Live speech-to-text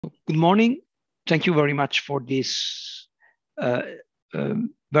Good morning. Thank you very much for this uh,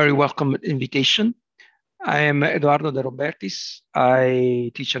 very welcome invitation. I am Edoardo de Robertis.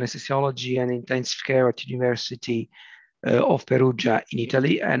 I teach anesthesiology and intensive care at University of Perugia in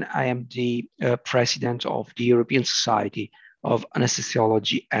Italy, and I am the president of the European Society of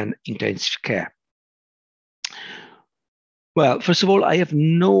Anesthesiology and Intensive Care. Well, first of all, I have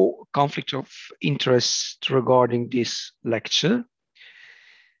no conflict of interest regarding this lecture.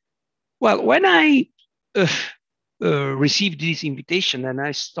 Well, when I received this invitation and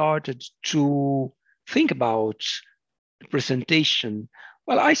I started to think about the presentation,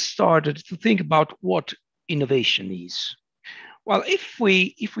 well, I started to think about what innovation is. Well, if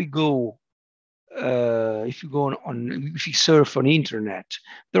we go if you surf on the internet,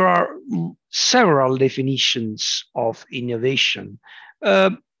 there are several definitions of innovation.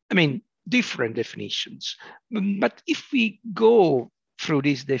 I mean, different definitions. But if we go through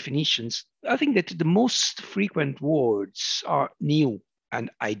these definitions, I think that the most frequent words are new and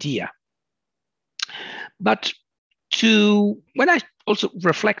idea. But when I also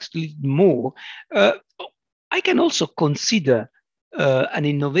reflect a little more, I can also consider an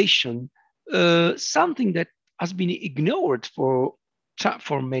innovation something that has been ignored for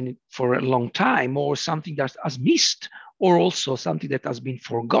a long time, or something that has missed, or also something that has been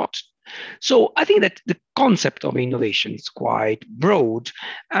forgotten. So I think that the concept of innovation is quite broad,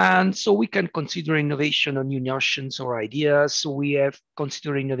 and so we can consider innovation on new notions or ideas. So we have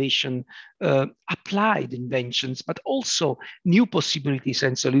considered innovation applied inventions, but also new possibilities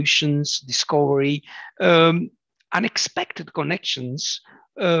and solutions, discovery, unexpected connections.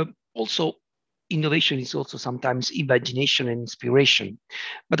 Also, innovation is also sometimes imagination and inspiration,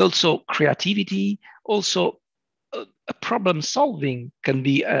 but also creativity, also a problem solving can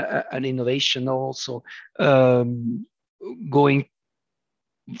be an innovation, also going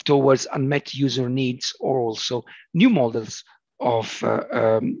towards unmet user needs, or also new models of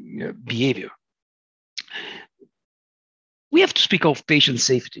behavior. We have to speak of patient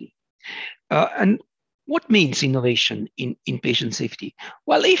safety. And what means innovation in patient safety?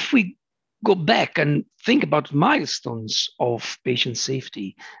 Well, if we go back and think about milestones of patient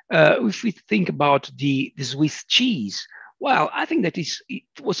safety, if we think about the Swiss cheese, well, I think that it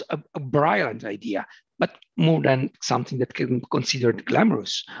was a brilliant idea, but more than something that can be considered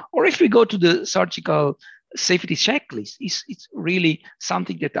glamorous. Or if we go to the surgical safety checklist, it's really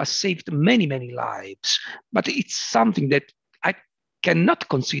something that has saved many, many lives, but it's something that I cannot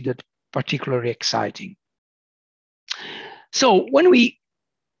consider particularly exciting. So when we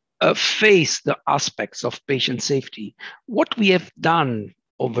face the aspects of patient safety, what we have done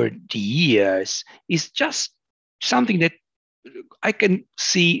over the years is just something that I can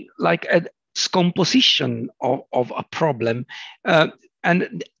see like a composition of a problem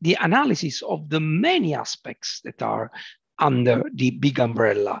and the analysis of the many aspects that are under the big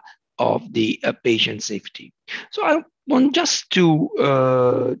umbrella of the patient safety. So I want just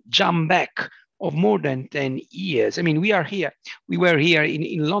to jump back of more than 10 years. I mean, we were here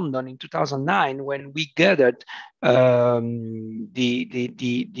in London in 2009 when we gathered the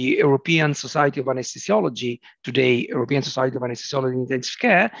European Society of Anaesthesiology, today European Society of Anaesthesiology and Intensive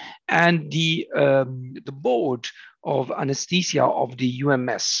Care, and the board of anesthesia of the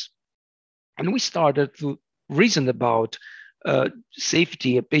UMS. And we started to reason about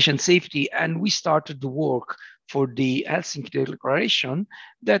safety, patient safety, and we started the work for the Helsinki Declaration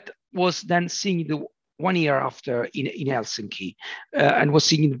that was then seen 1 year after in Helsinki and was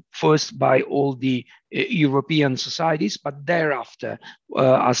seen first by all the European societies, but thereafter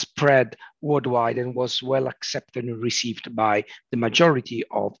has spread worldwide and was well accepted and received by the majority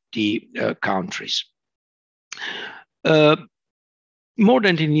of the countries. More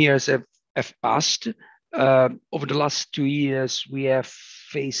than 10 years have passed. Over the last 2 years, we have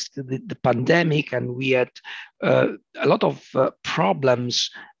faced the pandemic, and we had a lot of problems.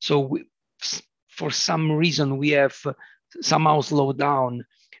 So for some reason, we have somehow slowed down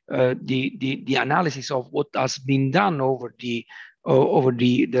the analysis of what has been done over the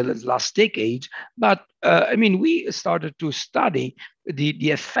last decade. But I mean, we started to study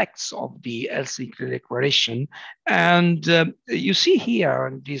the effects of the Helsinki Declaration. And you see here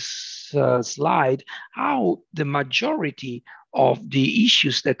on this slide how the majority of the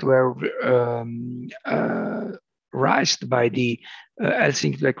issues that were raised by the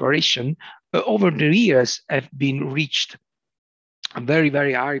Helsinki Declaration over the years have been reached a very,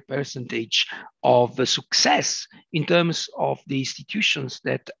 very high percentage of success in terms of the institutions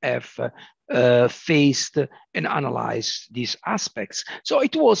that have faced and analyzed these aspects. So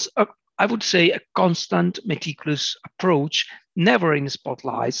it was I would say, a constant, meticulous approach, never in the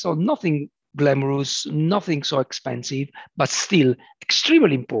spotlight. So nothing glamorous, nothing so expensive, but still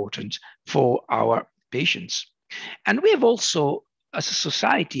extremely important for our patients. And we have also, as a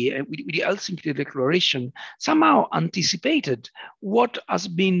society, with the Helsinki Declaration, somehow anticipated what has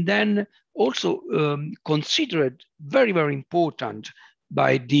been then also considered very, very important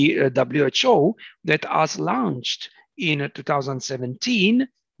by the WHO, that has launched in 2017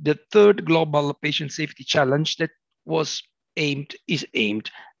 the third global patient safety challenge that is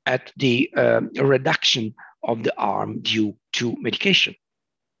aimed at the reduction of the harm due to medication.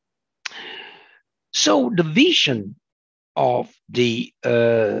 So the vision of the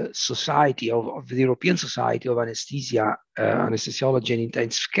society, of the European Society of Anesthesia, Anesthesiology and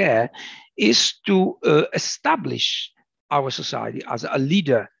Intensive Care, is to establish our society as a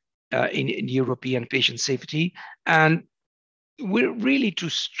leader in European patient safety, and we're really to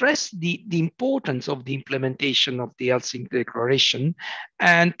stress the importance of the implementation of the Helsinki Declaration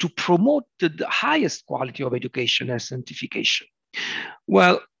and to promote the highest quality of education and scientification.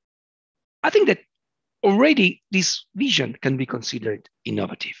 Well, I think that already this vision can be considered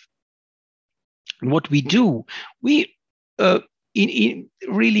innovative. And what we do, we in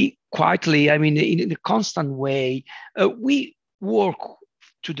really quietly, I mean, in a constant way, we work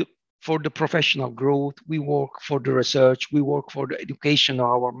for the professional growth, we work for the research, we work for the education of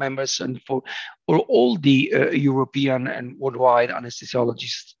our members, and for all the European and worldwide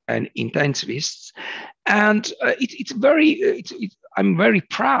anesthesiologists and intensivists. And I'm very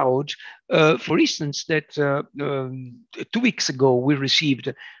proud, for instance, that 2 weeks ago we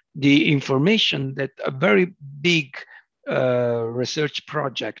received the information that a very big research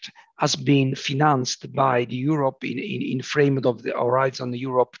project has been financed by the Europe in frame of the Horizon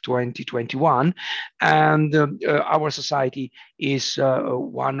Europe 2021, and our society is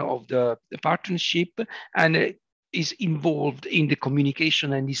one of the partnership, and is involved in the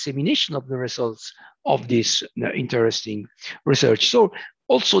communication and dissemination of the results of this interesting research. So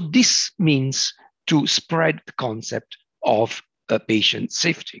also this means to spread the concept of patient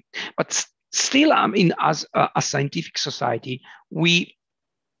safety. But still, I mean, as a scientific society, we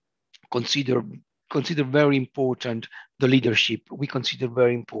consider very important the leadership. We consider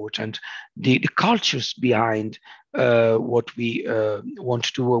very important the cultures behind what we want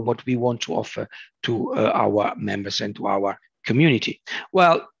to do and what we want to offer to our members and to our community.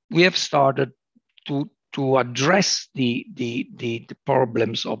 Well, we have started to address the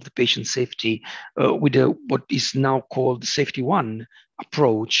problems of the patient safety with what is now called the Safety One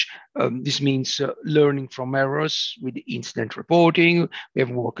approach. This means learning from errors with incident reporting. We have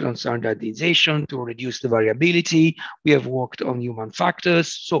worked on standardization to reduce the variability. We have worked on human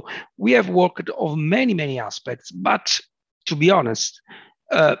factors. So we have worked on many aspects. But to be honest,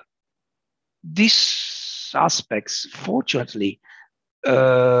 these aspects, fortunately,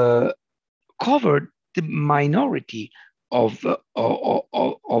 covered the minority of the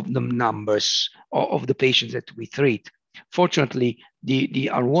numbers of the patients that we treat. Fortunately, the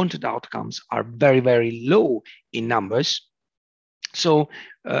unwanted outcomes are very low in numbers. So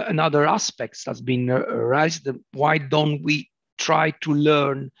another aspect has been raised: why don't we try to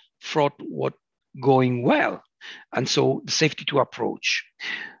learn from what going well? And so the Safety 2 approach.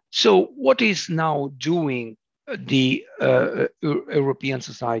 So what is now doing the European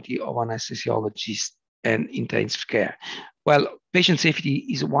Society of Anesthesiologists and Intensive Care? Well, patient safety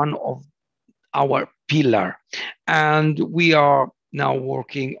is one of our pillar, and we are now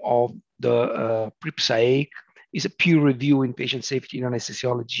working on the ESAIC, is a peer review in patient safety in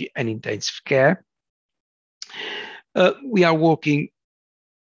anesthesiology and intensive care. We are working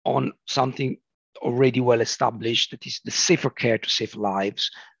on something already well established, that is the Safer Care to Save Lives.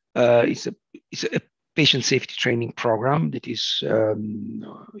 It's a patient safety training program that is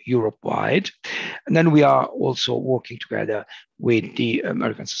Europe-wide. And then we are also working together with the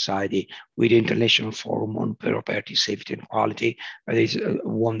American Society, with the International Forum on Property, Safety and Quality. It's a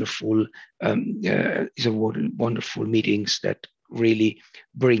wonderful meetings that really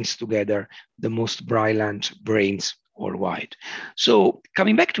brings together the most brilliant brains worldwide. So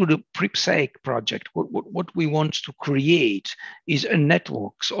coming back to the PRIPSAIC project, what we want to create is a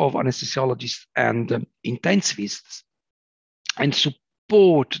network of anesthesiologists and intensivists, and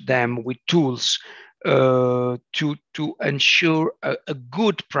support them with tools to ensure a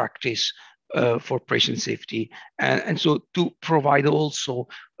good practice for patient safety, and so to provide also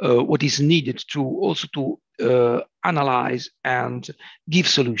what is needed to analyze and give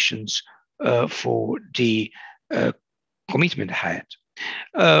solutions for the commitment ahead.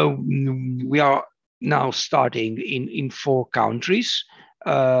 We are now starting in 4 countries.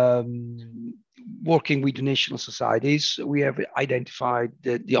 working with the national societies. We have identified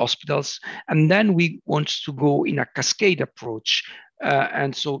the hospitals, and then we want to go in a cascade approach.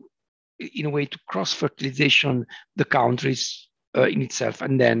 And so in a way to cross-fertilization the countries in itself,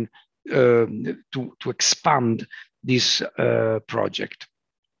 and then to expand this project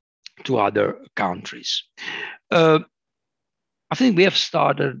to other countries. I think we have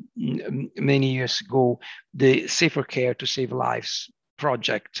started many years ago the Safer Care to Save Lives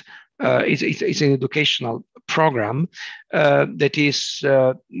project. It's an educational program that is,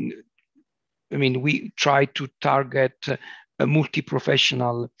 we try to target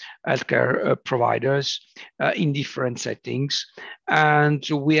multi-professional healthcare providers in different settings. And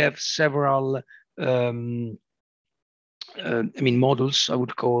we have several models, I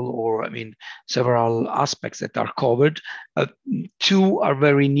would call, or several aspects that are covered. Two are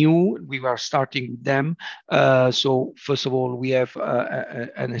very new. We are starting with them. So first of all, we have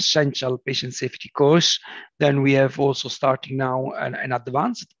an essential patient safety course. Then we have also starting now an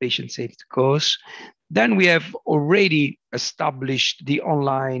advanced patient safety course. Then we have already established the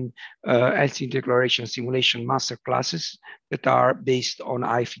online health declaration simulation master classes that are based on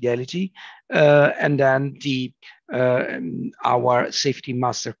high fidelity, and then our safety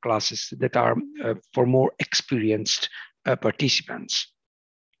master classes that are for more experienced participants.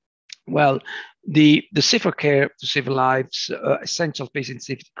 Well, the Safer Care to Save Lives essential patient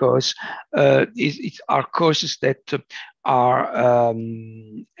safety course are courses that are,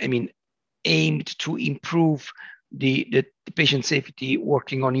 aimed to improve the patient safety,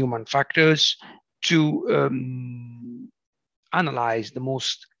 working on human factors, to analyze the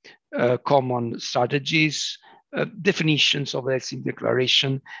most common strategies, definitions of health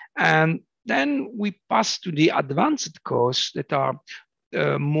declaration, and then we pass to the advanced course that are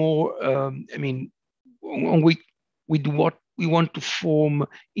more, with what we want to form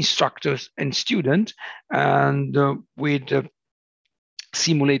instructors and students, and with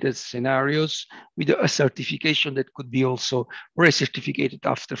simulated scenarios, with a certification that could be also recertificated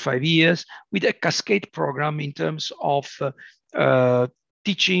after 5 years, with a cascade program in terms of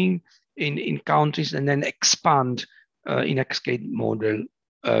teaching in countries, and then expand in a cascade model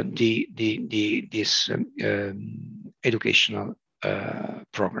this educational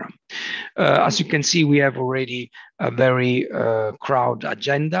program. As you can see, we have already a very crowded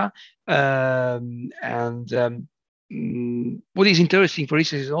agenda, what is interesting, for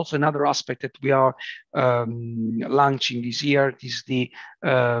instance, is also another aspect that we are launching this year. This is the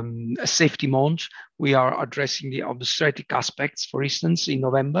safety month. We are addressing the obstetric aspects, for instance, in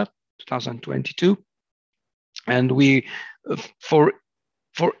November 2022. And we, for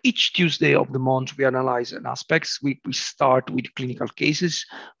each Tuesday of the month, we analyze an aspects. We start with clinical cases,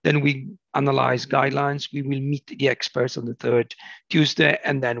 then we analyze guidelines. We will meet the experts on the third Tuesday,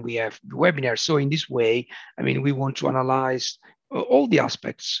 and then we have the webinar. So in this way, we want to analyze all the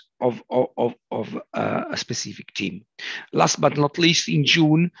aspects of a specific team. Last but not least, in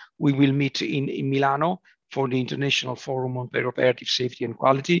June, we will meet in Milano for the International Forum on Perioperative Safety and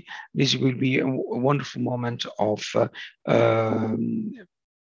Quality. This will be a wonderful moment of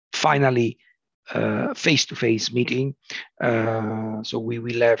finally face-to-face meeting. So we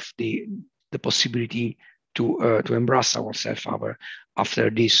will have the possibility to embrace ourselves after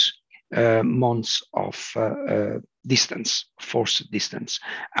these months of forced distance.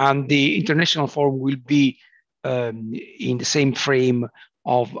 And the International Forum will be in the same frame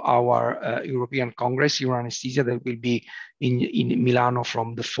of our European Congress, Anesthesia, that will be in Milano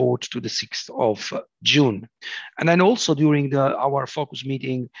from the 4th to the 6th of June. And then also during our focus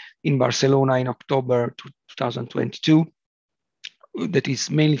meeting in Barcelona in October 2022, that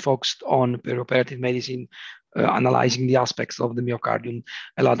is mainly focused on perioperative medicine, analyzing the aspects of the myocardium.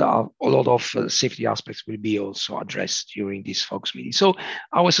 A lot of safety aspects will be also addressed during this focus meeting. So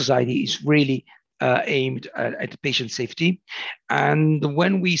our society is really aimed at patient safety. And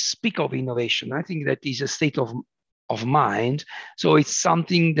when we speak of innovation, I think that is a state of mind. So it's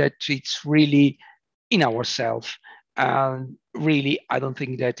something that it's really in ourselves. And really, I don't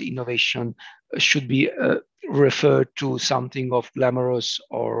think that innovation should be referred to something of glamorous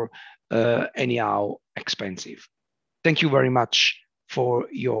or anyhow expensive. Thank you very much for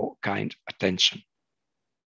your kind attention.